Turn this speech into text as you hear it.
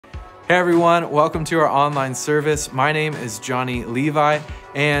Hey everyone, welcome to our online service. My name is Johnny Levi,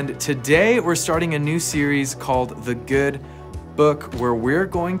 and today we're starting a new series called The Good Book, where we're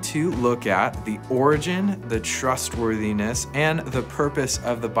going to look at the origin, the trustworthiness, and the purpose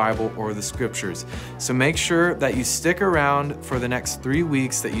of the Bible or the scriptures. So make sure that you stick around for the next 3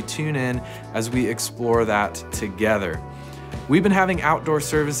 weeks, that you tune in as we explore that together. We've been having outdoor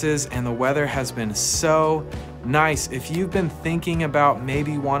services and the weather has been so nice. If you've been thinking about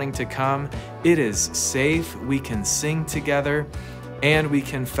maybe wanting to come, it is safe. We can sing together and we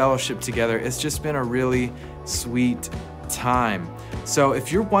can fellowship together. It's just been a really sweet time. So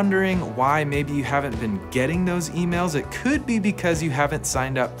if you're wondering why maybe you haven't been getting those emails, it could be because you haven't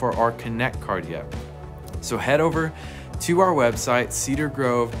signed up for our Connect card yet. So head over to our website,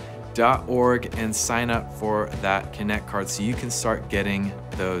 cedargrove.org, and sign up for that Connect card so you can start getting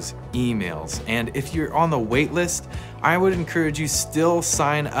those emails. And if you're on the wait list, I would encourage you still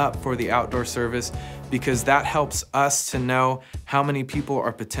sign up for the outdoor service, because that helps us to know how many people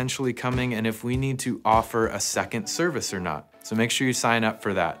are potentially coming and if we need to offer a second service or not. So make sure you sign up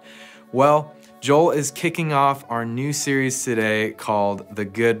for that. Well, Joel is kicking off our new series today called The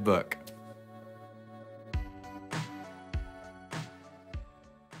Good Book.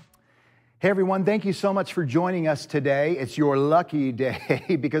 Hey everyone, thank you so much for joining us today. It's your lucky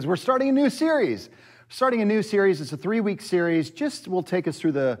day because we're starting a new series. It's a 3-week series, just will take us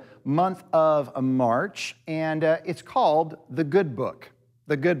through the month of March, and it's called The Good Book.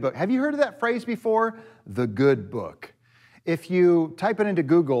 The Good Book. Have you heard of that phrase before? The Good Book. If you type it into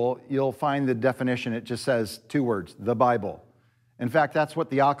Google, you'll find the definition. It just says 2 words, the Bible. In fact, that's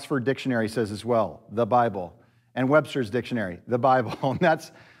what the Oxford Dictionary says as well, the Bible. And Webster's Dictionary, the Bible. And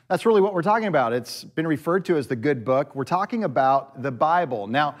that's really what we're talking about. It's been referred to as the Good Book. We're talking about the Bible.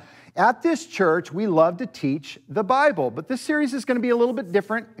 Now, at this church, we love to teach the Bible, but this series is going to be a little bit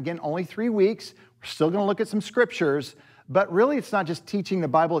different. Again, only 3 weeks. We're still going to look at some scriptures, but really it's not just teaching the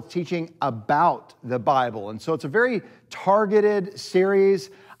Bible, it's teaching about the Bible. And so it's a very targeted series.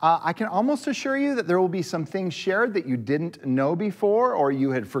 I can almost assure you that there will be some things shared that you didn't know before or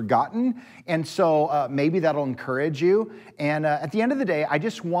you had forgotten. And so maybe that'll encourage you. And at the end of the day, I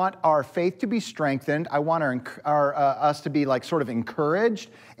just want our faith to be strengthened. I want us to be like sort of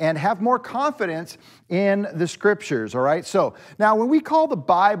encouraged and have more confidence in the scriptures, all right? So now when we call the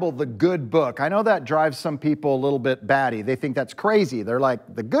Bible the good book, I know that drives some people a little bit batty. They think that's crazy. They're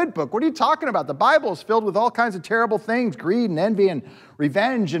like, the good book? What are you talking about? The Bible is filled with all kinds of terrible things, greed and envy and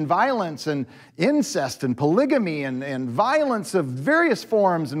revenge and violence and incest and polygamy and violence of various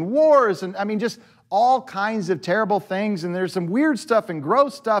forms and wars and just all kinds of terrible things. And there's some weird stuff and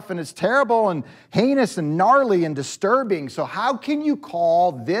gross stuff, and it's terrible and heinous and gnarly and disturbing. So how can you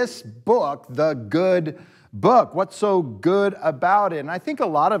call this book the good book? What's so good about it? And I think a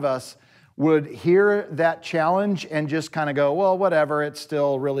lot of us would hear that challenge and just kind of go, well, whatever, it's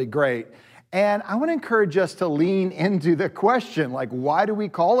still really great. And I want to encourage us to lean into the question, like, why do we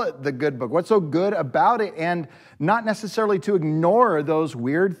call it the good book? What's so good about it? And not necessarily to ignore those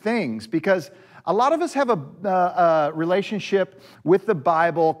weird things, because a lot of us have a relationship with the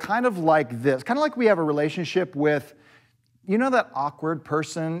Bible kind of like this, kind of like we have a relationship with, you know, that awkward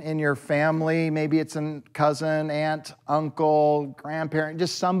person in your family. Maybe it's a cousin, aunt, uncle, grandparent,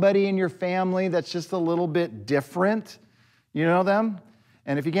 just somebody in your family that's just a little bit different. You know them?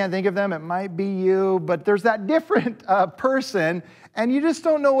 And if you can't think of them, it might be you, but there's that different person, and you just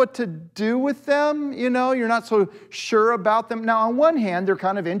don't know what to do with them. You know, you're not so sure about them. Now, on one hand, they're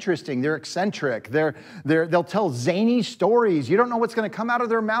kind of interesting. They're eccentric. They'll tell zany stories. You don't know what's going to come out of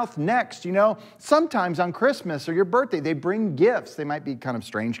their mouth next. You know, sometimes on Christmas or your birthday, they bring gifts. They might be kind of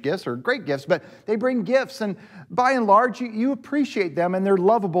strange gifts or great gifts, but they bring gifts, and by and large, you appreciate them, and they're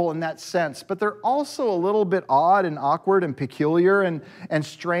lovable in that sense. But they're also a little bit odd and awkward and peculiar and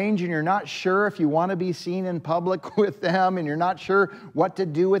strange, and you're not sure if you want to be seen in public with them, and you're not sure what to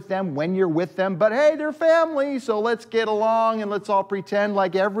do with them when you're with them. But hey, they're family, so let's get along and let's all pretend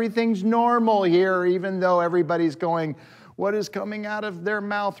like everything's normal here, even though everybody's going, what is coming out of their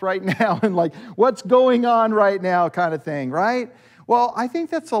mouth right now? And like, what's going on right now kind of thing, right? Well, I think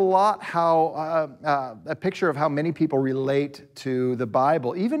that's a lot how a picture of how many people relate to the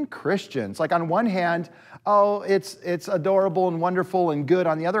Bible, even Christians. Like on one hand, oh, it's adorable and wonderful and good.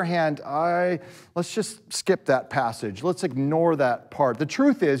 On the other hand, let's just skip that passage. Let's ignore that part. The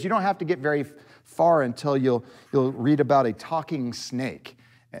truth is, you don't have to get very far until you'll read about a talking snake.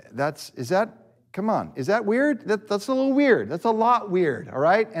 Come on, is that weird? That's a little weird. That's a lot weird, all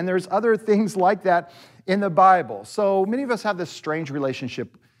right? And there's other things like that in the Bible. So many of us have this strange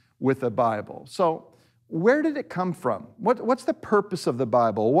relationship with the Bible. So where did it come from? What's the purpose of the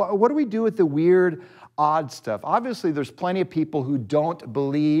Bible? What do we do with the weird, odd stuff? Obviously, there's plenty of people who don't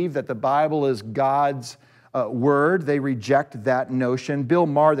believe that the Bible is God's word. They reject that notion. Bill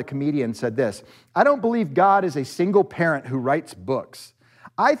Maher, the comedian, said this: "I don't believe God is a single parent who writes books.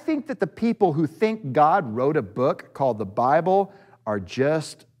 I think that the people who think God wrote a book called the Bible are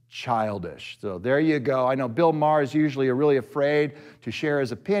just childish." So there you go. I know Bill Maher is usually really afraid to share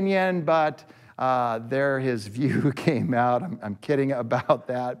his opinion, but there his view came out. I'm kidding about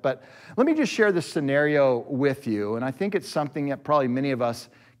that. But let me just share this scenario with you, and I think it's something that probably many of us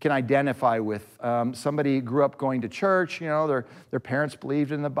can identify with. Somebody grew up going to church, their parents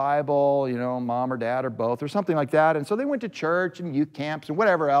believed in the Bible, mom or dad or both or something like that. And so they went to church and youth camps and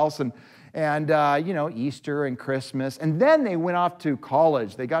whatever else and Easter and Christmas. And then they went off to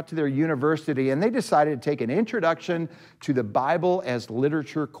college. They got to their university and they decided to take an introduction to the Bible as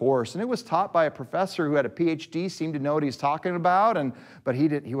literature course. And it was taught by a professor who had a PhD, seemed to know what he's talking about, but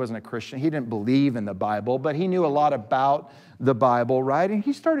he wasn't a Christian. He didn't believe in the Bible, but he knew a lot about the Bible, right? And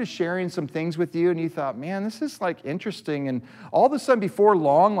he started sharing some things with you and you thought, man, this is like interesting. And all of a sudden before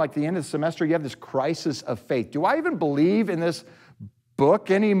long, like the end of the semester, you have this crisis of faith. Do I even believe in this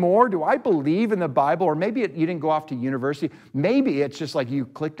book anymore? Do I believe in the Bible? Or maybe you didn't go off to university. Maybe it's just like you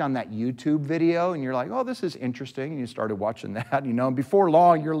clicked on that YouTube video and you're like, oh, this is interesting. And you started watching that, and before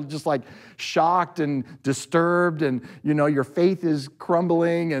long, you're just like shocked and disturbed and, your faith is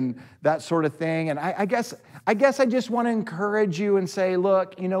crumbling and that sort of thing. And I guess I just want to encourage you and say,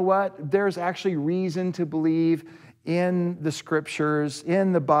 look, you know what? There's actually reason to believe in the Scriptures,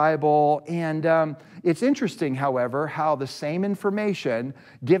 in the Bible. And it's interesting, however, how the same information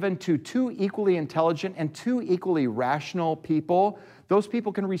given to two equally intelligent and two equally rational people, those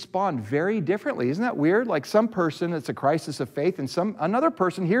people can respond very differently. Isn't that weird? Like some person, it's a crisis of faith, and another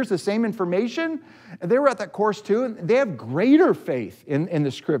person hears the same information, and they were at that course too, and they have greater faith in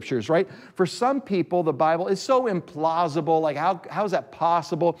the Scriptures, right? For some people, the Bible is so implausible, like how is that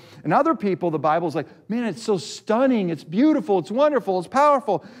possible? And other people, the Bible is like, man, it's so stunning, it's beautiful, it's wonderful, it's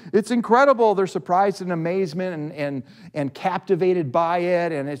powerful, it's incredible. They're surprised and amazement and captivated by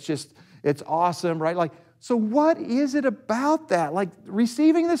it, and it's awesome, right? Like, so what is it about that? Like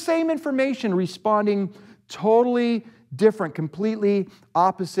receiving the same information, responding totally different, completely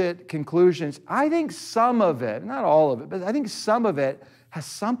opposite conclusions. I think some of it, not all of it, but I think some of it has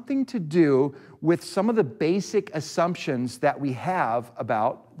something to do with some of the basic assumptions that we have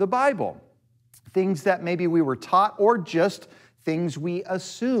about the Bible. Things that maybe we were taught or just things we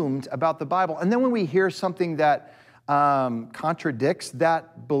assumed about the Bible. And then when we hear something that contradicts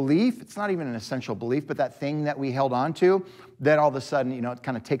that belief, it's not even an essential belief, but that thing that we held on to, then all of a sudden, it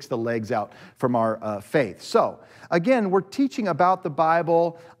kind of takes the legs out from our faith. So, again, we're teaching about the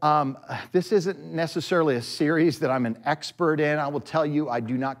Bible. This isn't necessarily a series that I'm an expert in. I will tell you, I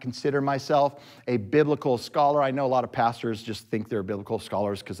do not consider myself a biblical scholar. I know a lot of pastors just think they're biblical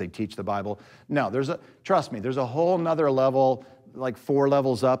scholars because they teach the Bible. No, trust me, there's a whole nother level, like 4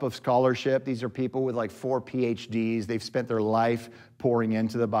 levels up of scholarship. These are people with like 4 PhDs. They've spent their life pouring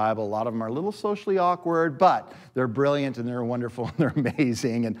into the Bible. A lot of them are a little socially awkward, but they're brilliant and they're wonderful and they're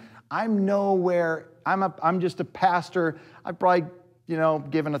amazing. And I'm nowhere, I'm just a pastor. I've probably,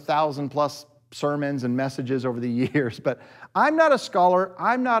 given 1,000+ sermons and messages over the years, but I'm not a scholar.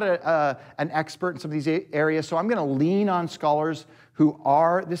 I'm not an expert in some of these areas, so I'm going to lean on scholars who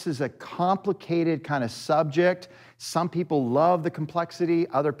are. This is a complicated kind of subject. Some people love the complexity.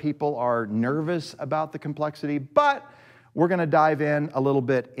 Other people are nervous about the complexity, but we're going to dive in a little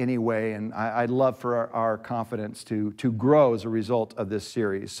bit anyway, and I'd love for our confidence to grow as a result of this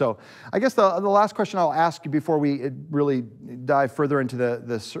series. So I guess the last question I'll ask you before we really dive further into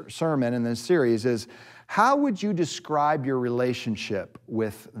the sermon in this series is, how would you describe your relationship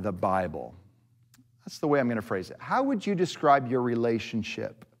with the Bible? That's the way I'm going to phrase it. How would you describe your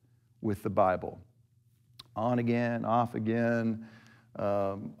relationship with the Bible? On again, off again.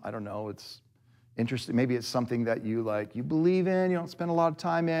 I don't know. It's interesting. Maybe it's something that you believe in, you don't spend a lot of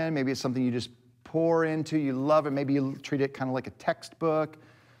time in. Maybe it's something you just pour into, you love it. Maybe you treat it kind of like a textbook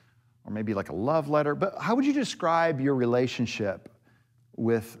or maybe like a love letter. But how would you describe your relationship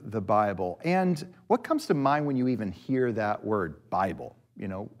with the Bible? And what comes to mind when you even hear that word, Bible?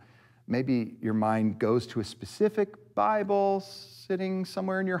 Maybe your mind goes to a specific Bible sitting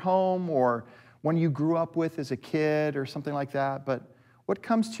somewhere in your home or one you grew up with as a kid or something like that. But what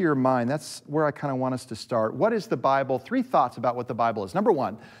comes to your mind? That's where I kind of want us to start. What is the Bible? 3 thoughts about what the Bible is. Number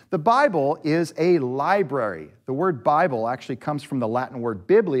 1, the Bible is a library. The word Bible actually comes from the Latin word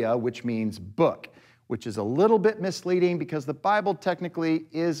biblia, which means book, which is a little bit misleading because the Bible technically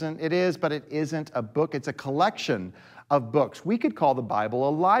isn't, it is, but it isn't a book. It's a collection of books. We could call the Bible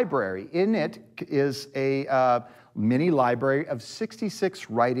a library. In it is a mini library of 66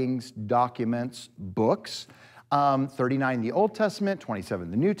 writings, documents, books, 39 in the Old Testament, 27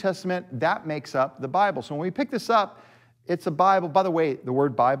 in the New Testament. That makes up the Bible. So when we pick this up, it's a Bible. By the way, the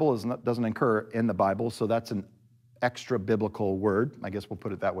word Bible doesn't occur in the Bible, so that's an extra biblical word. I guess we'll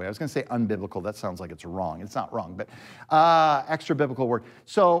put it that way. I was going to say unbiblical. That sounds like it's wrong. It's not wrong, but extra biblical word.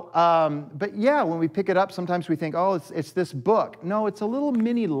 So, but yeah, when we pick it up, sometimes we think, oh, it's this book. No, it's a little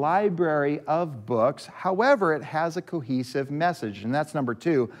mini library of books. However, it has a cohesive message, and that's number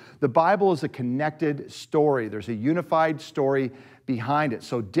two. The Bible is a connected story. There's a unified story behind it.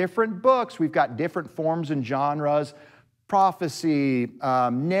 So different books, we've got different forms and genres: prophecy,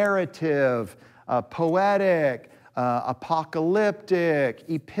 narrative, poetic, apocalyptic,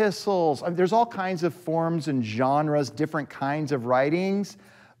 epistles. I mean, there's all kinds of forms and genres, different kinds of writings,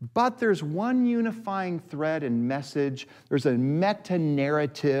 but there's one unifying thread and message. There's a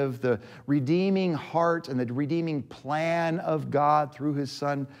meta-narrative, the redeeming heart and the redeeming plan of God through His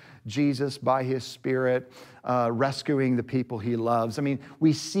Son, Jesus, by His Spirit, rescuing the people He loves. I mean,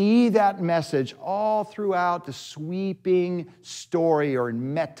 we see that message all throughout the sweeping story or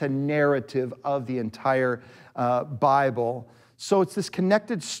meta-narrative of the entire Bible. So it's this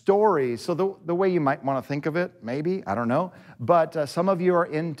connected story. So the way you might want to think of it, maybe, I don't know, but some of you are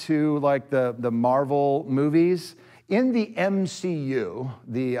into like the Marvel movies. In the MCU,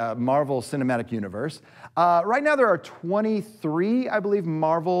 the Marvel Cinematic Universe, right now there are 23, I believe,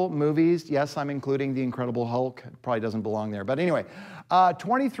 Marvel movies. Yes, I'm including The Incredible Hulk. It probably doesn't belong there. But anyway,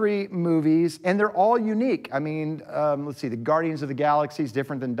 23 movies, and they're all unique. I mean, let's see, the Guardians of the Galaxy is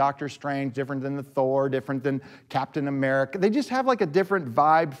different than Doctor Strange, different than the Thor, different than Captain America. They just have like a different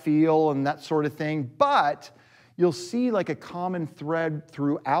vibe, feel, and that sort of thing. But you'll see like a common thread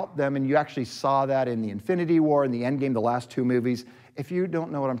throughout them, and you actually saw that in the Infinity War and the Endgame, the last two movies. If you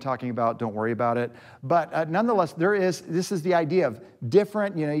don't know what I'm talking about, don't worry about it. But nonetheless, this is the idea of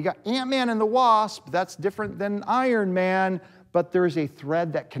different, you got Ant-Man and the Wasp, that's different than Iron Man, but there's a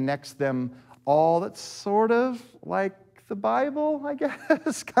thread that connects them all that's sort of like the Bible, I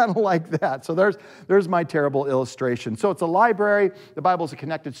guess, kind of like that. So there's my terrible illustration. So it's a library, the Bible's a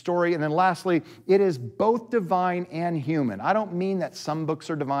connected story, and then lastly, it is both divine and human. I don't mean that some books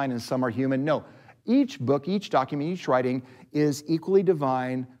are divine and some are human. No, each book, each document, each writing is equally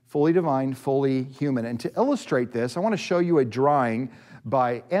divine, fully human. And to illustrate this, I want to show you a drawing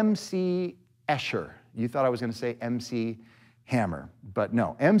by M.C. Escher. You thought I was going to say M.C. Hammer, but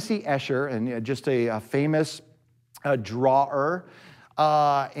no, M.C. Escher, and just a famous drawer,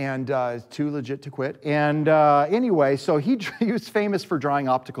 and too legit to quit. And anyway, so he was famous for drawing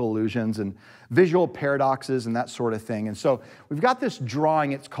optical illusions and visual paradoxes and that sort of thing. And so we've got this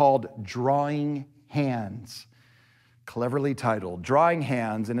drawing, it's called Drawing Hands, cleverly titled Drawing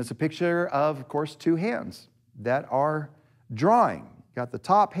Hands, and it's a picture of course, two hands that are drawing. You got the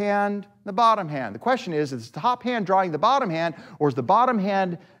top hand, the bottom hand. The question is the top hand drawing the bottom hand, or is the bottom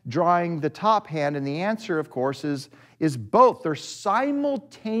hand drawing the top hand? And the answer, of course, is both. They're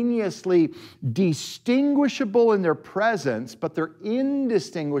simultaneously distinguishable in their presence, but they're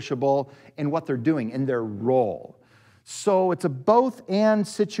indistinguishable in what they're doing, in their role. So it's a both-and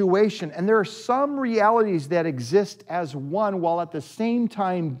situation, and there are some realities that exist as one while at the same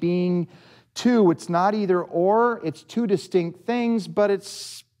time being two. It's not either or, it's two distinct things, but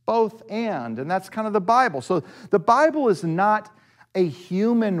it's both and that's kind of the Bible. So the Bible is not a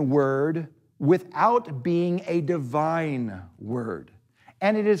human word without being a divine word.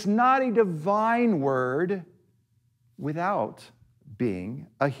 And it is not a divine word without being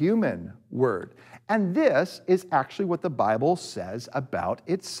a human word. And this is actually what the Bible says about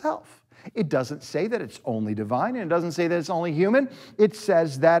itself. It doesn't say that it's only divine, and it doesn't say that it's only human. It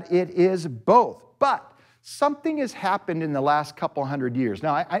says that it is both. But something has happened in the last couple hundred years.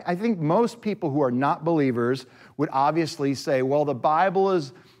 Now, I think most people who are not believers would obviously say, well, the Bible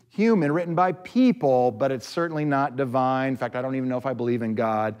is human, written by people, but it's certainly not divine. In fact, I don't even know if I believe in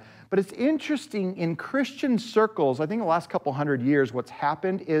God. But it's interesting, in Christian circles, I think the last couple hundred years, what's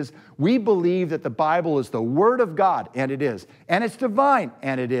happened is we believe that the Bible is the Word of God, and it is. And it's divine,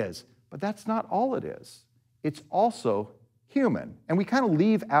 and it is. But that's not all it is. It's also human. And we kind of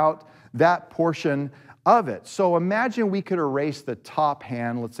leave out that portion of it. So imagine we could erase the top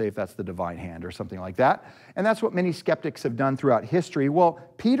hand, let's say if that's the divine hand or something like that. And that's what many skeptics have done throughout history. Well,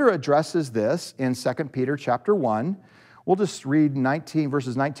 Peter addresses this in 2 Peter chapter 1. We'll just read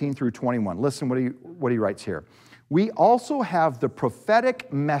verses 19 through 21. Listen what he writes here. We also have the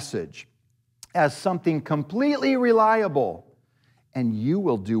prophetic message. as something completely reliable, and you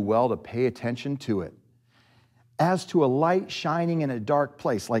will do well to pay attention to it. As to a light shining in a dark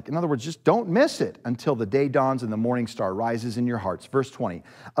place. Like, in other words, just don't miss it until the day dawns and the morning star rises in your hearts. Verse 20.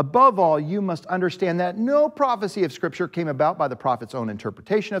 Above all, you must understand that no prophecy of Scripture came about by the prophet's own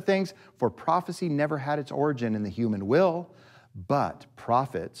interpretation of things, for prophecy never had its origin in the human will, but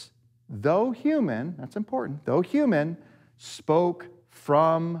prophets, though human, that's important, though human, spoke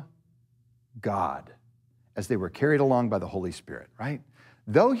from God as they were carried along by the Holy Spirit, right?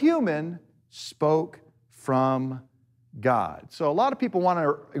 Though human, spoke from God. So a lot of people want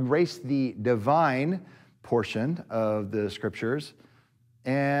to erase the divine portion of the Scriptures,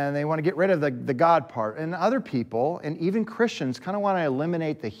 and they want to get rid of the God part. And other people, and even Christians, kind of want to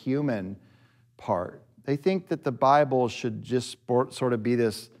eliminate the human part. They think that the Bible should just sort of be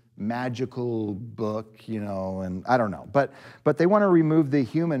this magical book, and I don't know. But they want to remove the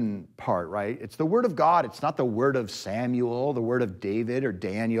human part, right? It's the Word of God. It's not the word of Samuel, the word of David or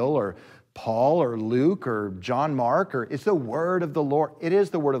Daniel or Paul or Luke or John Mark, or it's the word of the Lord. It is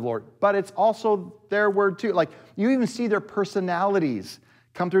the word of the Lord, but it's also their word too. Like, you even see their personalities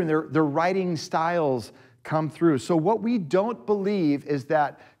come through and their writing styles come through. So what we don't believe is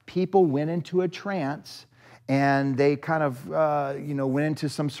that people went into a trance and they kind of, went into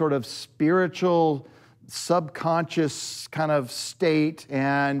some sort of spiritual, subconscious kind of state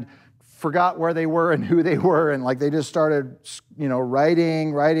and forgot where they were and who they were, and like they just started,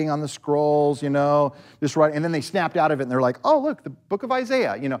 writing on the scrolls, just writing, and then they snapped out of it and they're like, oh, look, the book of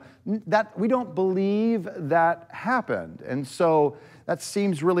Isaiah, that we don't believe that happened. And so that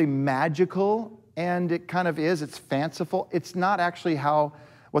seems really magical, and it kind of is, it's fanciful. It's not actually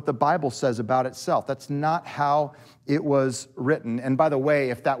what the Bible says about itself. That's not how it was written. And by the way,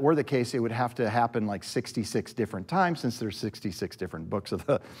 if that were the case, it would have to happen like 66 different times, since there's 66 different books of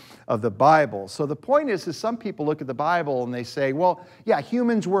the Bible. So the point is some people look at the Bible and they say, well, yeah,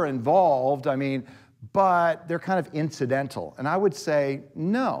 humans were involved, but they're kind of incidental. And I would say,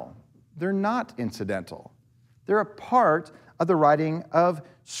 no, they're not incidental. They're a part of the writing of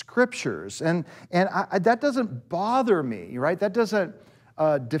Scriptures. And that doesn't bother me, right? That doesn't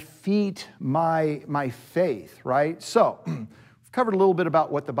defeat my faith, right? So, we've covered a little bit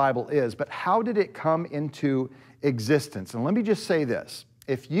about what the Bible is, but how did it come into existence? And let me just say this.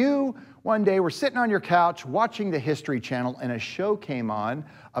 If you one day were sitting on your couch watching the History Channel and a show came on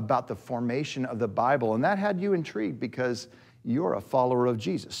about the formation of the Bible, and that had you intrigued because you're a follower of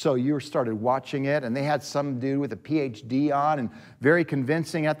Jesus. So you started watching it, and they had some dude with a PhD on and very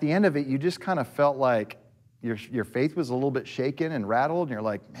convincing. At the end of it, you just kind of felt like your faith was a little bit shaken and rattled, and you're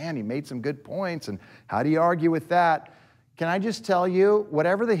like, man, he made some good points, and how do you argue with that? Can I just tell you,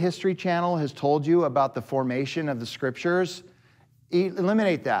 whatever the History Channel has told you about the formation of the Scriptures,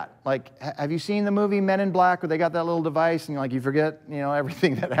 eliminate that. Like, have you seen the movie Men in Black, where they got that little device and you forget,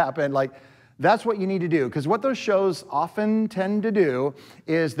 everything that happened? Like, that's what you need to do, because what those shows often tend to do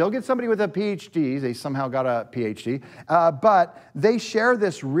is they'll get somebody with a PhD, they somehow got a PhD, but they share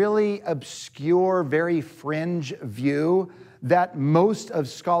this really obscure, very fringe view that most of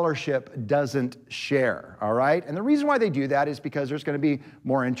scholarship doesn't share, all right? And the reason why they do that is because there's going to be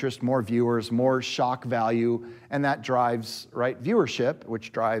more interest, more viewers, more shock value, and that drives, right, viewership,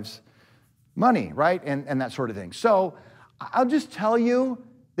 which drives money, right, and that sort of thing. So I'll just tell you,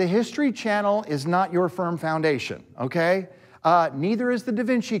 the History Channel is not your firm foundation, okay? Neither is the Da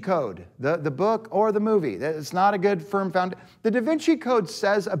Vinci Code, the book or the movie. It's not a good firm foundation. The Da Vinci Code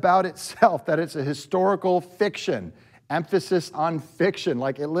says about itself that it's a historical fiction, emphasis on fiction.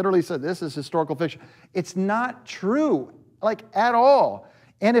 Like, it literally said, this is historical fiction. It's not true, at all.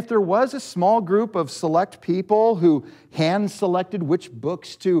 And if there was a small group of select people who hand-selected which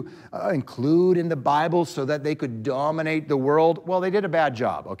books to include in the Bible so that they could dominate the world, well, they did a bad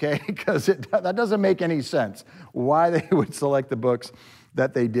job, okay? Because that doesn't make any sense, why they would select the books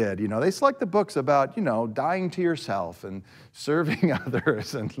that they did. They select the books about, dying to yourself and serving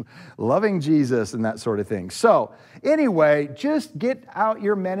others and loving Jesus and that sort of thing. So anyway, just get out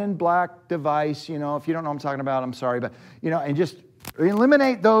your Men in Black device, if you don't know what I'm talking about, I'm sorry, but, and just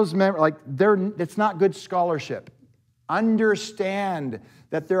eliminate those, it's not good scholarship. Understand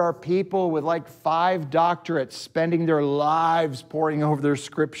that there are people with 5 doctorates spending their lives poring over the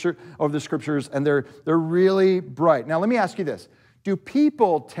Scriptures, and they're really bright. Now, let me ask you this. Do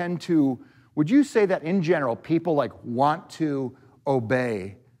people would you say that in general, people want to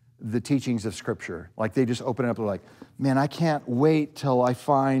obey the teachings of Scripture? Like, they just open it up, they're like, man, I can't wait till I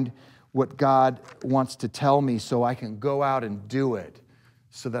find what God wants to tell me so I can go out and do it,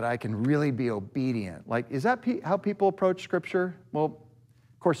 so that I can really be obedient. Is that how people approach Scripture? Well,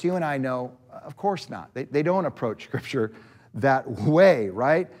 course, you and I know, of course not. They don't approach Scripture that way,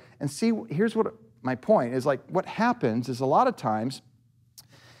 right? And see, here's what my point is, like, what happens is a lot of times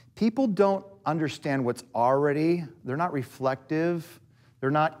people don't understand what's already, they're not reflective,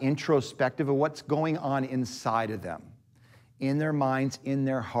 they're not introspective of what's going on inside of them, in their minds, in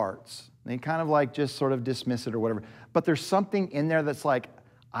their hearts. They kind of like just sort of dismiss it or whatever. But there's something in there that's like,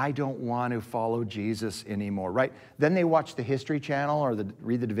 I don't want to follow Jesus anymore, right? Then they watch the History Channel or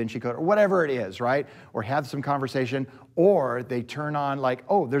read the Da Vinci Code or whatever it is, right? Or have some conversation, or they turn on like,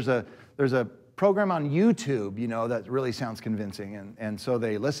 oh, there's a program on YouTube, you know, that really sounds convincing. And so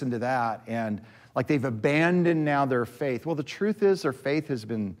they listen to that, and like they've abandoned now their faith. Well, the truth is their faith has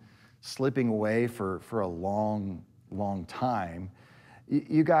been slipping away for a long time.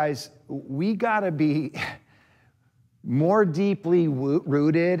 You guys, we got to be more deeply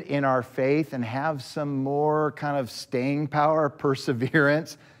rooted in our faith and have some more kind of staying power,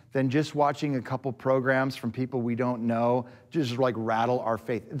 perseverance, than just watching a couple programs from people we don't know, just like rattle our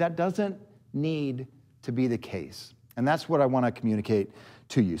faith. That doesn't need to be the case. And that's what I want to communicate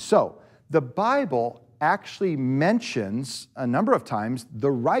to you. So the Bible actually mentions a number of times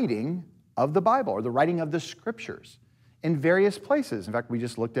the writing of the Bible or the writing of the Scriptures in various places. In fact, we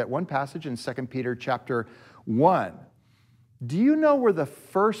just looked at one passage in 2 Peter chapter 1. Do you know where the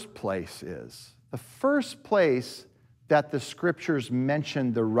first place is? The first place that the Scriptures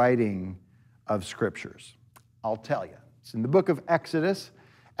mention the writing of Scriptures. I'll tell you. It's in the book of Exodus,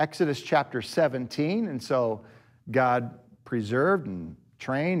 Exodus chapter 17. And so God preserved and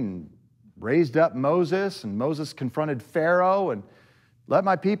trained and raised up Moses, and Moses confronted Pharaoh and let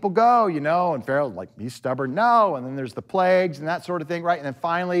my people go, you know, and Pharaoh, like, he's stubborn, no, and then there's the plagues and that sort of thing, right? And then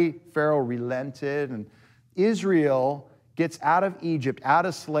finally, Pharaoh relented, and Israel gets out of Egypt, out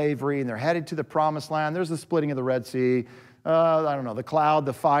of slavery, and they're headed to the promised land. There's the splitting of the Red Sea, I don't know, the cloud,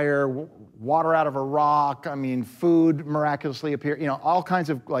 the fire, water out of a rock, I mean, food miraculously appear, you know, all kinds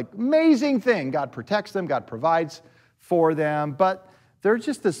of, like, amazing thing. God protects them, God provides for them, but they're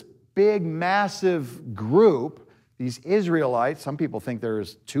just this big, massive group. These Israelites, some people think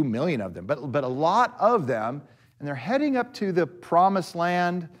there's 2 million of them, but a lot of them, and they're heading up to the promised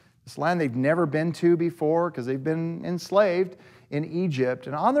land, this land they've never been to before because they've been enslaved in Egypt.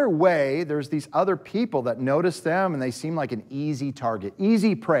 And on their way, there's these other people that notice them, and they seem like an easy target,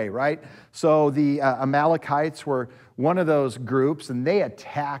 easy prey, right? So the Amalekites were one of those groups, and they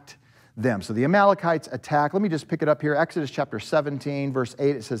attacked them. So the Amalekites attack. Let me just pick it up here. Exodus chapter 17, verse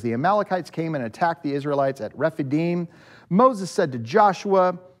 8, it says, the Amalekites came and attacked the Israelites at Rephidim. Moses said to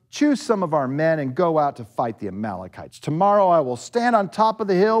Joshua, choose some of our men and go out to fight the Amalekites. Tomorrow I will stand on top of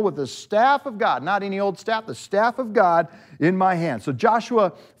the hill with the staff of God, not any old staff, the staff of God in my hand. So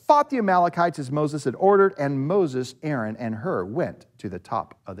Joshua fought the Amalekites as Moses had ordered, and Moses, Aaron, and Hur went to the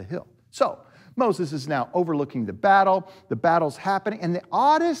top of the hill. So Moses is now overlooking the battle. The battle's happening, and the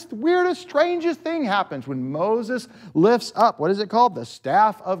oddest, weirdest, strangest thing happens when Moses lifts up, what is it called? The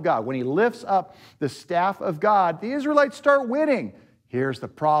staff of God. When he lifts up the staff of God, the Israelites start winning. Here's the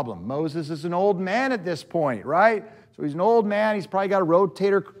problem. Moses is an old man at this point, right? So he's an old man. He's probably got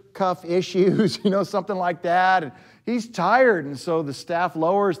rotator cuff issues, you know, something like that. And he's tired, and so the staff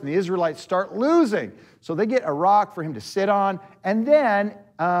lowers, and the Israelites start losing. So they get a rock for him to sit on, and then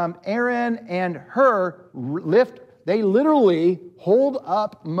Aaron and Hur they literally hold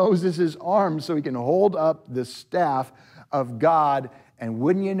up Moses' arms so he can hold up the staff of God. And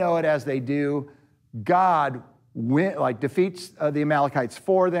wouldn't you know it, as they do, God defeats the Amalekites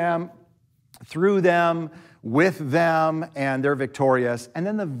for them, through them, with them, and they're victorious. And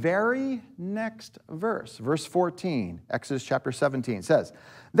then the very next verse, verse 14, Exodus chapter 17 says,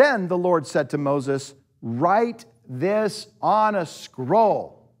 then the Lord said to Moses, write this on a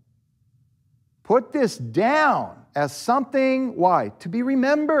scroll. Put this down as something, why? To be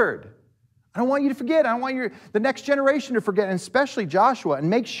remembered. I don't want you to forget. I don't want the next generation to forget, and especially Joshua. And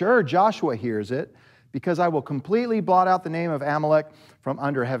make sure Joshua hears it, because I will completely blot out the name of Amalek from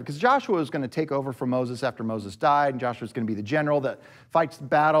under heaven. Because Joshua is going to take over from Moses after Moses died, and Joshua is going to be the general that fights the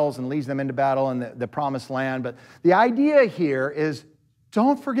battles and leads them into battle in the promised land. But the idea here is,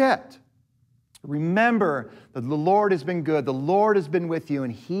 don't forget. Remember that the Lord has been good. The Lord has been with you,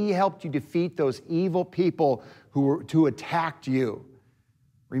 and He helped you defeat those evil people who attacked you.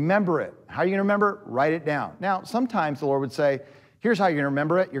 Remember it. How are you going to remember it? Write it down. Now, sometimes the Lord would say, here's how you're going to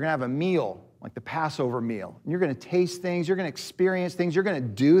remember it. You're going to have a meal, like the Passover meal. And you're going to taste things. You're going to experience things. You're going to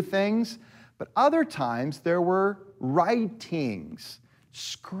do things. But other times, there were writings,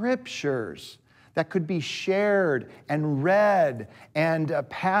 scriptures that could be shared and read and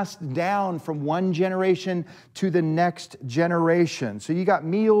passed down from one generation to the next generation. So you got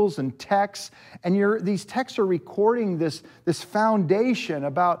meals and texts, and these texts are recording this foundation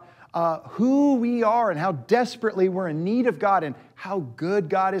about who we are and how desperately we're in need of God and how good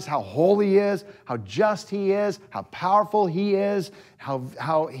God is, how holy He is, how just He is, how powerful He is,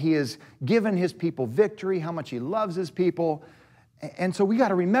 how He has given His people victory, how much He loves His people. And so we got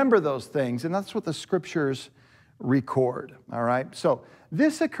to remember those things, and that's what the Scriptures record, all right? So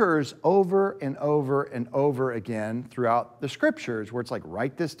this occurs over and over and over again throughout the Scriptures, where it's like,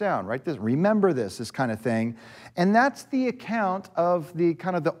 write this down, write this, remember this kind of thing. And that's the account of the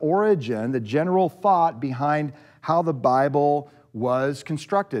kind of the origin, the general thought behind how the Bible was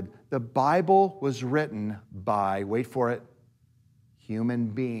constructed. The Bible was written by, wait for it, human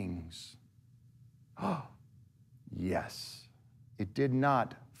beings. Oh, yes. It did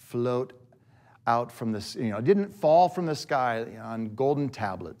not float out from this, it didn't fall from the sky on golden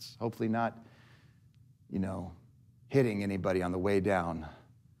tablets. Hopefully not, hitting anybody on the way down.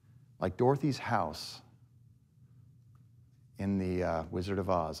 Like Dorothy's house in the Wizard of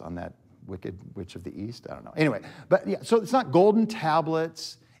Oz on that Wicked Witch of the East. I don't know. Anyway, but yeah, so it's not golden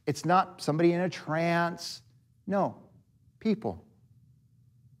tablets. It's not somebody in a trance. No, people.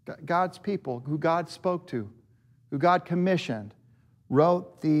 God's people who God spoke to, who God commissioned,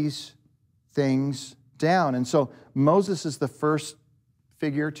 wrote these things down. And so Moses is the first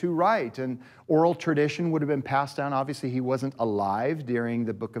figure to write, and oral tradition would have been passed down. Obviously, he wasn't alive during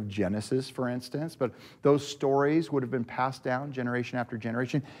the book of Genesis, for instance, but those stories would have been passed down generation after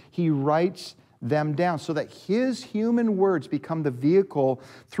generation. He writes them down so that his human words become the vehicle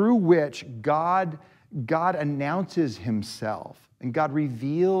through which God announces Himself and God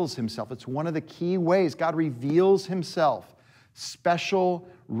reveals Himself. It's one of the key ways God reveals Himself. Special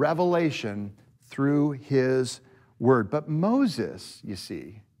revelation through His Word. But Moses, you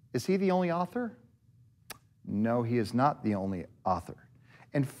see, is he the only author? No, he is not the only author.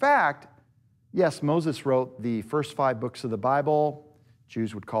 In fact, yes, Moses wrote the first 5 books of the Bible.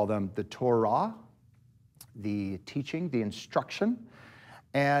 Jews would call them the Torah, the teaching, the instruction.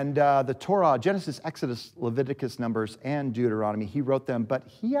 And the Torah, Genesis, Exodus, Leviticus, Numbers, and Deuteronomy, he wrote them, but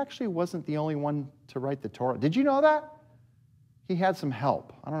he actually wasn't the only one to write the Torah. Did you know that? He had some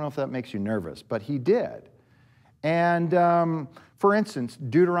help. I don't know if that makes you nervous, but he did. And for instance,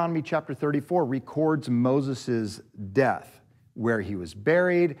 Deuteronomy chapter 34 records Moses' death, where he was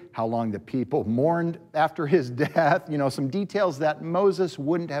buried, how long the people mourned after his death, some details that Moses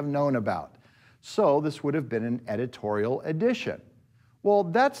wouldn't have known about. So this would have been an editorial edition. Well,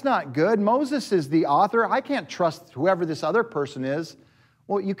 that's not good. Moses is the author. I can't trust whoever this other person is.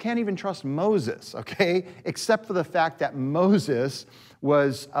 Well, you can't even trust Moses, okay? Except for the fact that Moses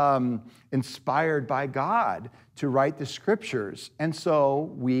was inspired by God to write the Scriptures. And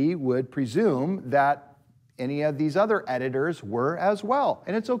so we would presume that any of these other editors were as well.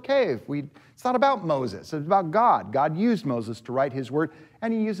 And it's okay it's not about Moses, it's about God. God used Moses to write His Word,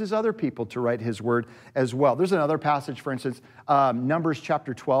 and He uses other people to write His Word as well. There's another passage, for instance, Numbers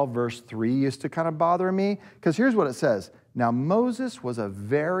chapter 12, verse 3 used to kind of bother me, because here's what it says. Now, Moses was a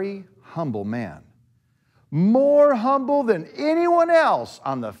very humble man, more humble than anyone else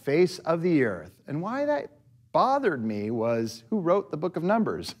on the face of the earth. And why that bothered me was, who wrote the book of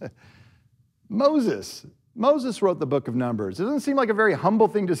Numbers? Moses. Moses wrote the book of Numbers. It doesn't seem like a very humble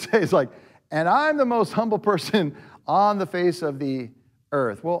thing to say. It's like, and I'm the most humble person on the face of the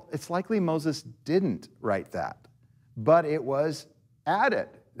earth. Well, it's likely Moses didn't write that, but it was added.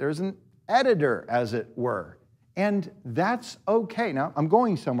 There's an editor, as it were. And that's okay. Now, I'm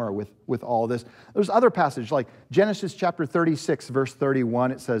going somewhere with all this. There's other passages like Genesis chapter 36, verse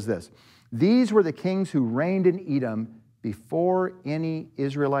 31. It says this, "These were the kings who reigned in Edom before any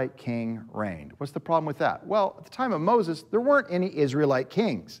Israelite king reigned." What's the problem with that? Well, at the time of Moses, there weren't any Israelite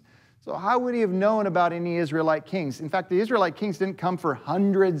kings. So how would he have known about any Israelite kings? In fact, the Israelite kings didn't come for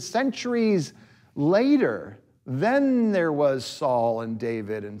hundreds, centuries later. Then there was Saul and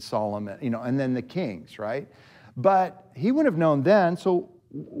David and Solomon, and then the kings, right? But he wouldn't have known then, so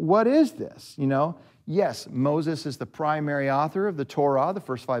what is this, Yes, Moses is the primary author of the Torah, the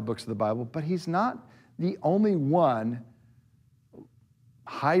first 5 books of the Bible, but he's not the only one,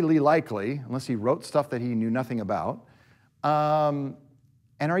 highly likely, unless he wrote stuff that he knew nothing about. And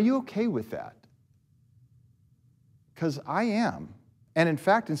are you okay with that? Because I am. And in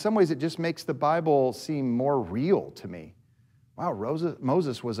fact, in some ways, it just makes the Bible seem more real to me. Wow,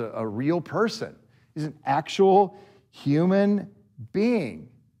 Moses was a real person. He's an actual human being.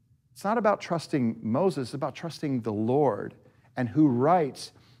 It's not about trusting Moses, it's about trusting the Lord and who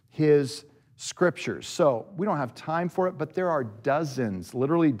writes His scriptures. So we don't have time for it, but there are dozens,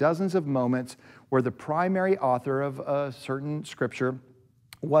 literally dozens of moments where the primary author of a certain scripture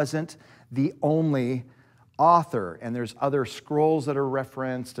wasn't the only author. And there's other scrolls that are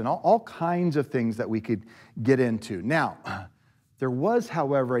referenced and all kinds of things that we could get into. Now, there was,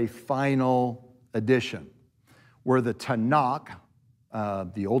 however, a final edition where the Tanakh,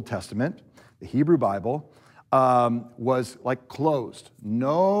 the Old Testament, the Hebrew Bible, was like closed.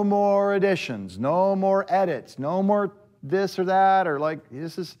 No more additions, no more edits, no more this or that, or like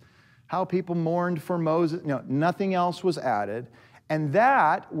this is how people mourned for Moses. No, nothing else was added. And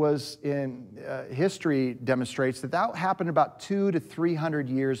that was in history demonstrates that happened about 200 to 300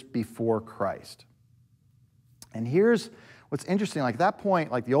 years before Christ. And here's what's interesting, like at that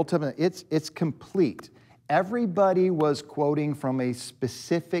point, like the Old Testament, it's complete. Everybody was quoting from a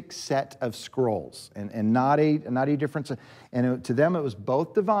specific set of scrolls and not a difference. And to them, it was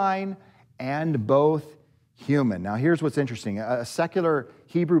both divine and both human. Now, here's what's interesting. A secular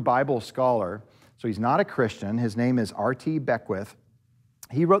Hebrew Bible scholar, so he's not a Christian, his name is R.T. Beckwith.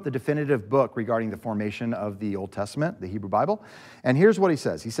 He wrote the definitive book regarding the formation of the Old Testament, the Hebrew Bible. And here's what he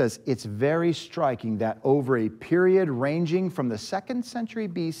says. He says, it's very striking that over a period ranging from the 2nd century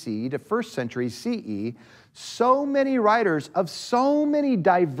BC to 1st century CE, so many writers of so many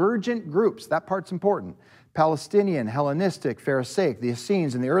divergent groups, that part's important, Palestinian, Hellenistic, Pharisaic, the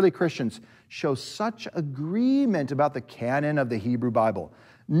Essenes, and the early Christians, show such agreement about the canon of the Hebrew Bible.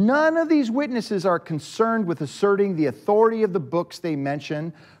 None of these witnesses are concerned with asserting the authority of the books they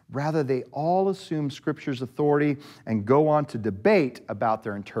mention. Rather, they all assume Scripture's authority and go on to debate about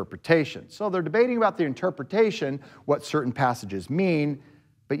their interpretation. So they're debating about the interpretation, what certain passages mean,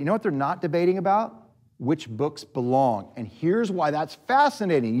 but you know what they're not debating about? Which books belong. And here's why that's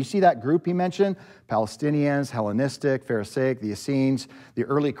fascinating. You see that group he mentioned? Palestinians, Hellenistic, Pharisaic, the Essenes, the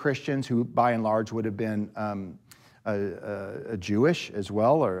early Christians, who by and large would have been Jewish as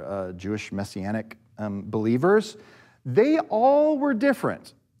well, or Jewish Messianic believers. They all were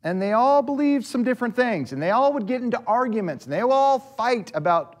different, and they all believed some different things, and they all would get into arguments, and they would all fight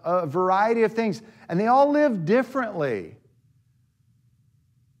about a variety of things, and they all lived differently.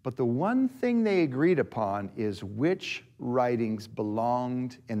 But the one thing they agreed upon is which writings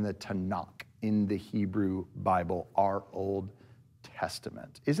belonged in the Tanakh, in the Hebrew Bible, our Old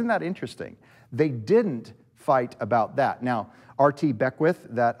Testament. Isn't that interesting? They didn't fight about that. Now, R.T. Beckwith,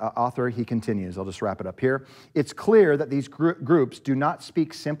 that author, he continues. I'll just wrap it up here. It's clear that these groups do not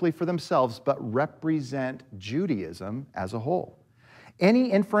speak simply for themselves, but represent Judaism as a whole.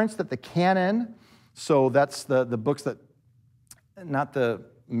 Any inference that the canon, so that's the books that, not the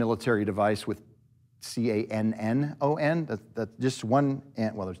military device with C-A-N-N-O-N, that's just one,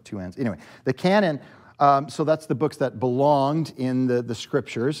 well, there's two N's. Anyway, the canon, so that's the books that belonged in the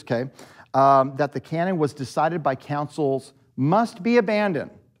scriptures, okay? That the canon was decided by councils must be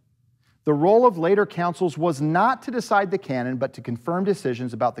abandoned. The role of later councils was not to decide the canon, but to confirm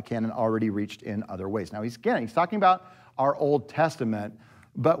decisions about the canon already reached in other ways. Now, he's talking about our Old Testament,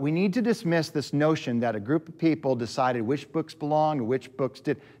 but we need to dismiss this notion that a group of people decided which books belonged, which books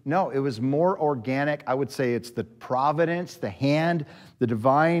did. No, it was more organic. I would say it's the providence, the hand, the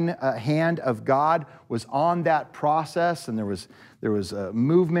divine hand of God was on that process, and there was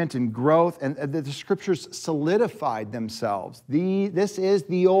movement and growth, and the scriptures solidified themselves. This is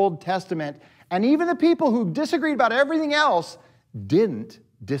the Old Testament, and even the people who disagreed about everything else didn't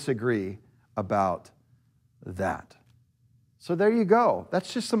disagree about that. So there you go.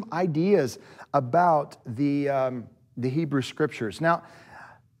 That's just some ideas about the Hebrew Scriptures. Now,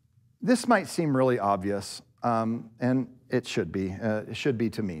 this might seem really obvious, and it should be. It should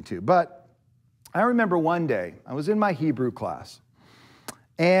be to me too. But I remember one day, I was in my Hebrew class,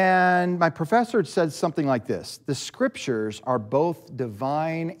 and my professor had said something like this: the Scriptures are both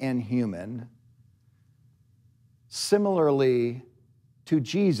divine and human, similarly to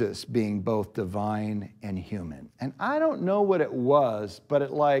Jesus being both divine and human. And I don't know what it was,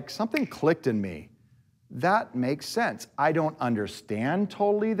 but something clicked in me. That makes sense. I don't understand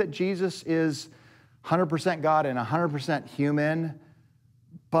totally that Jesus is 100% God and 100% human,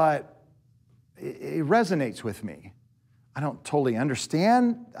 but it resonates with me. I don't totally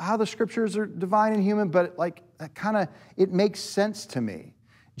understand how the scriptures are divine and human, but it makes sense to me.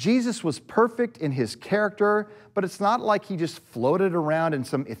 Jesus was perfect in his character, but it's not like he just floated around in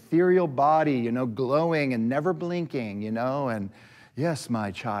some ethereal body, glowing and never blinking, and yes, my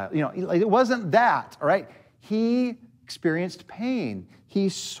child. It wasn't that, all right? He experienced pain. He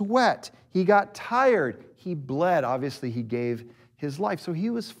sweat. He got tired. He bled. Obviously, he gave his life. So he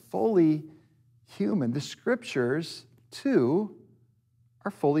was fully human. The scriptures, too,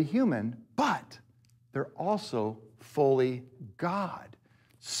 are fully human, but they're also fully God.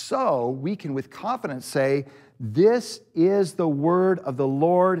 So we can with confidence say, this is the word of the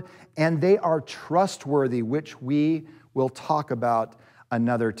Lord, and they are trustworthy, which we will talk about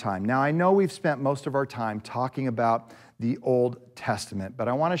another time. Now, I know we've spent most of our time talking about the Old Testament, but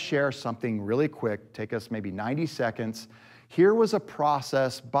I want to share something really quick, take us maybe 90 seconds. Here was a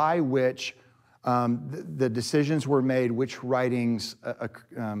process by which the decisions were made, which writings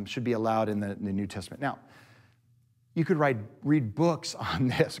should be allowed in the New Testament. Now, you could read books on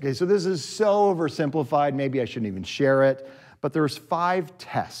this. Okay, so this is so oversimplified, maybe I shouldn't even share it, but there's 5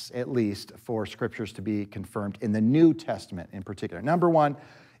 tests, at least, for scriptures to be confirmed in the New Testament in particular. Number 1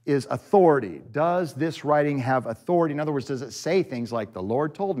 is authority. Does this writing have authority? In other words, does it say things like, the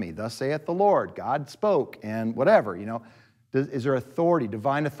Lord told me, thus saith the Lord, God spoke, and whatever, is there authority,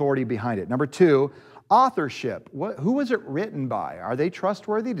 divine authority behind it? Number 2, authorship. Who was it written by? Are they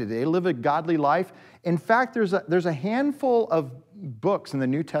trustworthy? Did they live a godly life? In fact, there's a handful of books in the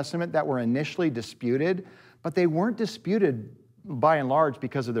New Testament that were initially disputed, but they weren't disputed by and large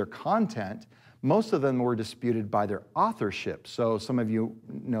because of their content. Most of them were disputed by their authorship. So some of you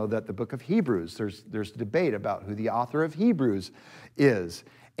know that the book of Hebrews, there's debate about who the author of Hebrews is.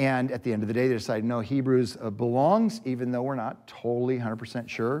 And at the end of the day, they decided, no, Hebrews belongs, even though we're not totally 100%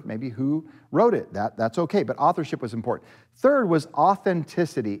 sure maybe who wrote it. That's okay, but authorship was important. Third was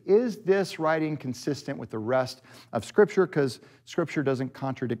authenticity. Is this writing consistent with the rest of Scripture? Because Scripture doesn't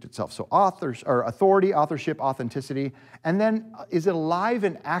contradict itself. So authority, authorship, authenticity. And then is it alive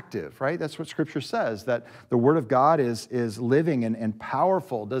and active, right? That's what Scripture says, that the Word of God is living and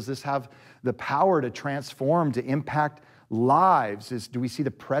powerful. Does this have the power to transform, to impact lives? Do we see the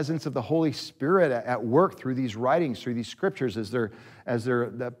presence of the Holy Spirit at work through these writings, through these scriptures, as they're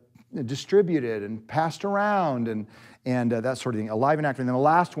distributed and passed around and that sort of thing, alive and active? And then the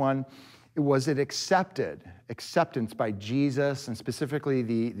last one, was it accepted? Acceptance by Jesus and specifically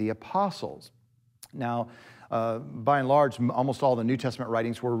the apostles. Now, by and large, almost all the New Testament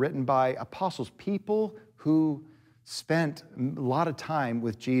writings were written by apostles, people who spent a lot of time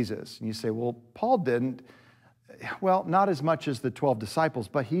with Jesus. And you say, well, Paul didn't. Well, not as much as the 12 disciples,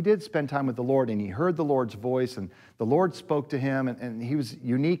 but he did spend time with the Lord, and he heard the Lord's voice, and the Lord spoke to him, and he was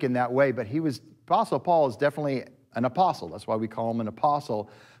unique in that way. But Apostle Paul is definitely an apostle. That's why we call him an apostle.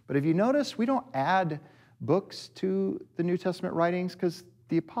 But if you notice, we don't add books to the New Testament writings because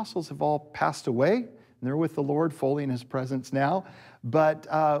the apostles have all passed away, and they're with the Lord fully in his presence now. But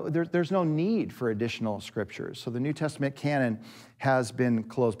there's no need for additional scriptures. So the New Testament canon has been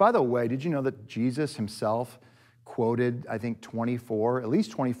closed. By the way, did you know that Jesus himself quoted, I think, at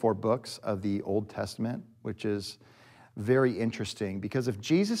least 24 books of the Old Testament, which is very interesting, because if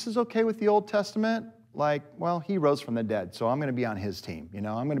Jesus is okay with the Old Testament, he rose from the dead, so I'm going to be on his team.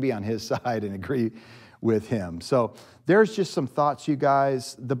 I'm going to be on his side and agree with him. So there's just some thoughts, you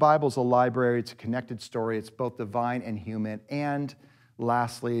guys. The Bible's a library. It's a connected story. It's both divine and human. And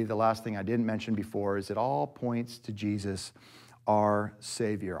lastly, the last thing I didn't mention before is it all points to Jesus, our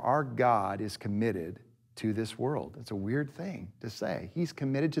Savior. Our God is committed to this world. It's a weird thing to say. He's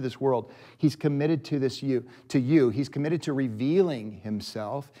committed to this world. He's committed to you. He's committed to revealing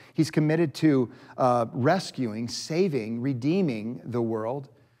himself. He's committed to rescuing, saving, redeeming the world.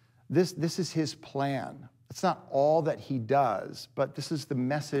 This is his plan. It's not all that he does, but this is the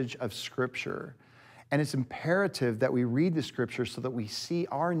message of Scripture. And it's imperative that we read the Scripture so that we see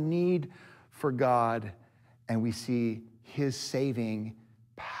our need for God and we see his saving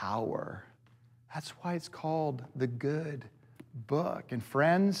power. That's why it's called the good book. And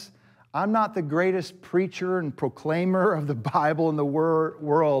friends, I'm not the greatest preacher and proclaimer of the Bible in the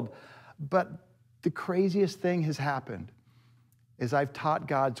world, but the craziest thing has happened. As I've taught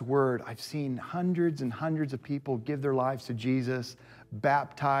God's word, I've seen hundreds and hundreds of people give their lives to Jesus,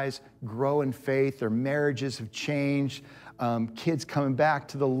 baptize, grow in faith. Their marriages have changed. Kids coming back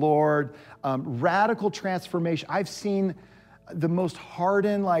to the Lord. Radical transformation. I've seen the most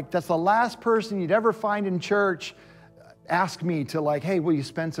hardened, that's the last person you'd ever find in church, ask me to hey, will you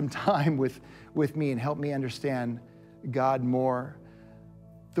spend some time with me and help me understand God more?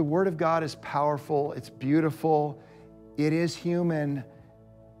 The Word of God is powerful. It's beautiful. It is human,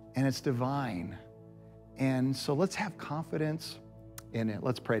 and it's divine. And so let's have confidence in it.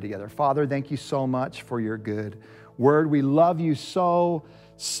 Let's pray together. Father, thank you so much for your good word. We love you so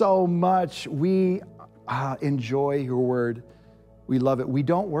much. We enjoy your word. We love it. We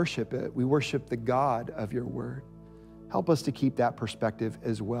don't worship it. We worship the God of your word. Help us to keep that perspective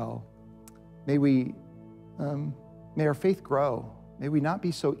as well. May our faith grow. May we not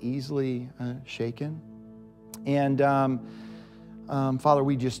be so easily shaken. And Father,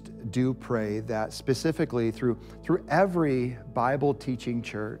 we just do pray that specifically through every Bible teaching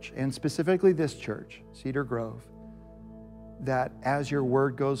church, and specifically this church, Cedar Grove, that as your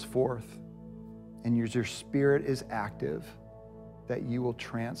word goes forth and your spirit is active, that you will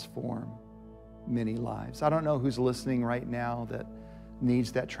transform many lives. I don't know who's listening right now that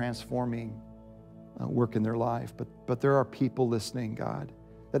needs that transforming work in their life, but there are people listening, God,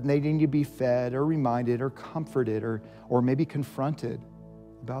 that they need to be fed or reminded or comforted or maybe confronted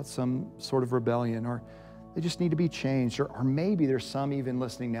about some sort of rebellion, or they just need to be changed, or maybe there's some even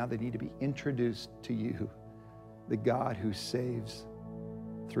listening now that need to be introduced to you, the God who saves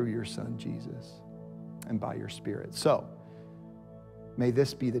through your Son, Jesus, and by your Spirit. So, may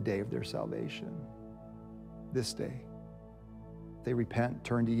this be the day of their salvation, this day. They repent,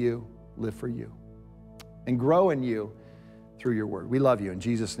 turn to you, live for you, and grow in you through your word. We love you. In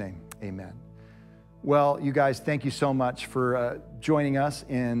Jesus' name, amen. Well, you guys, thank you so much for joining us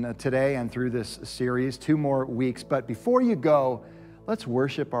in today and through this series. 2 more weeks. But before you go, let's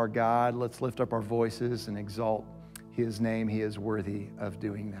worship our God. Let's lift up our voices and exalt his name. He is worthy of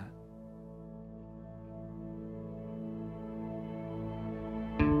doing that.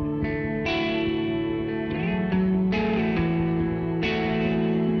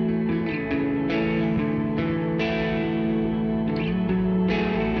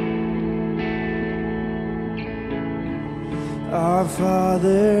 Our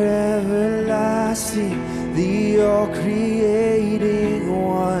Father everlasting, the all-creating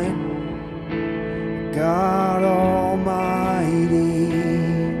one, God Almighty,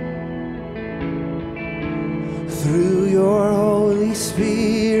 through your Holy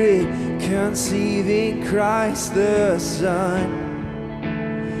Spirit, conceiving Christ the Son,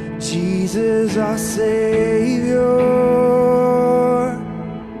 Jesus our Savior.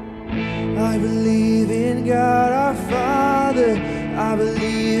 I believe in God our Father, I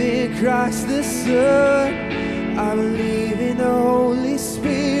believe in Christ the Son, I believe in the Holy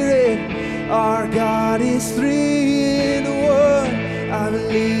Spirit, our God is 3 in 1. I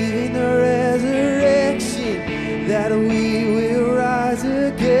believe in the resurrection, that we will rise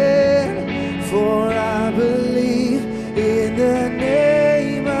again, for I believe in the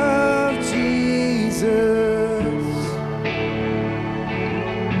name of Jesus.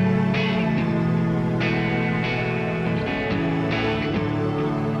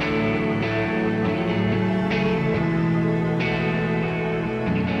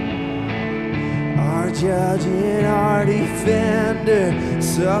 Judge and our defender,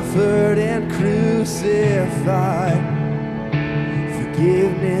 suffered and crucified.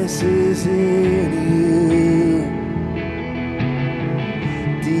 Forgiveness is in you.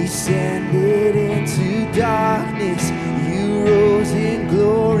 Descended into darkness, you rose in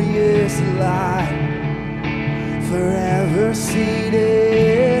glorious light. Forever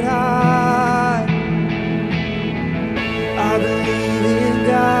seated high. I believe in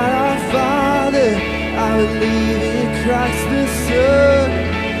God our Father, I believe in Christ the Son,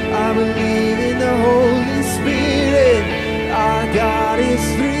 I believe in the Holy Spirit, our God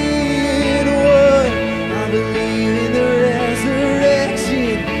is 3 in 1. I believe in the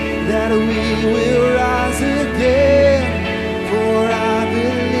resurrection, that we will rise again, for I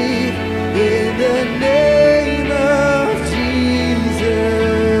believe in the name of Jesus.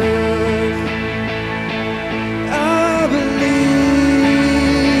 I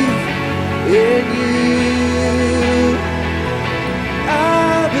believe in you.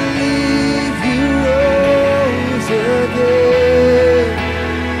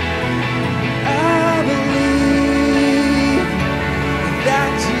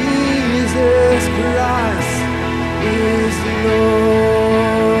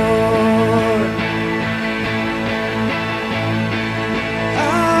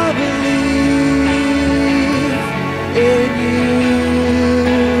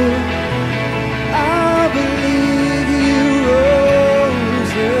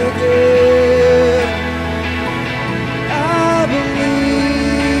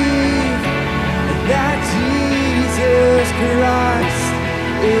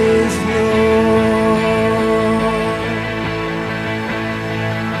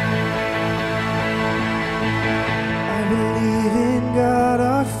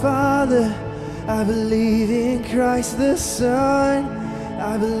 I believe in Christ the Son,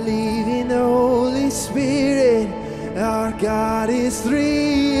 I believe in the Holy Spirit, our God is 3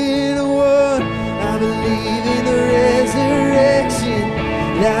 in 1. I believe in the resurrection,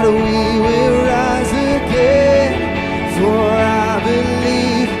 that we will rise again, for I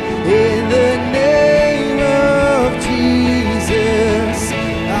believe in the name of Jesus.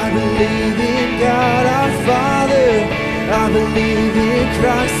 I believe in God our Father, I believe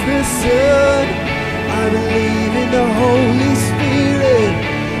Christ the Son. I believe in the Holy Spirit.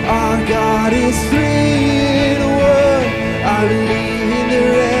 Our God is three in one. I believe in the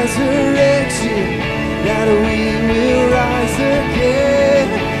resurrection, that we will rise again.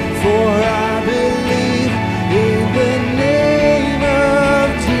 For I believe in the name of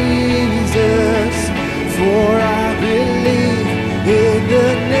Jesus. For I believe in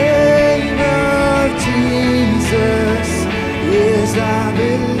the name of Jesus. Yes, I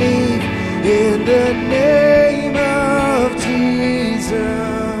believe in the name of Jesus.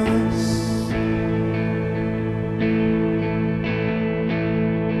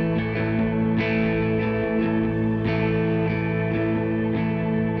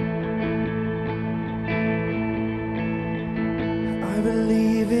 I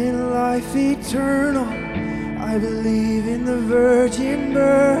believe in life eternal. I believe in the virgin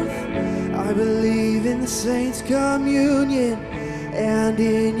birth. I believe in the saints' communion and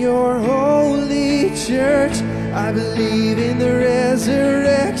in your holy church. I believe in the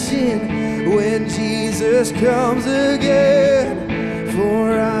resurrection when Jesus comes again.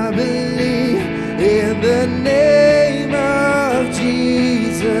 For I believe in the name of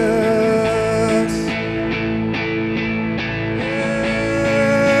Jesus.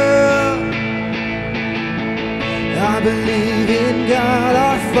 I believe in God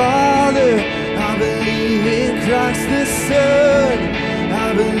our Father. I believe in Christ the Son.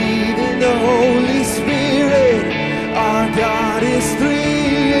 I believe in the Holy Spirit. Our God is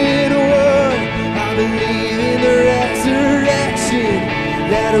three in one. I believe in the resurrection,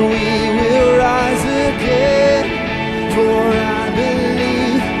 that we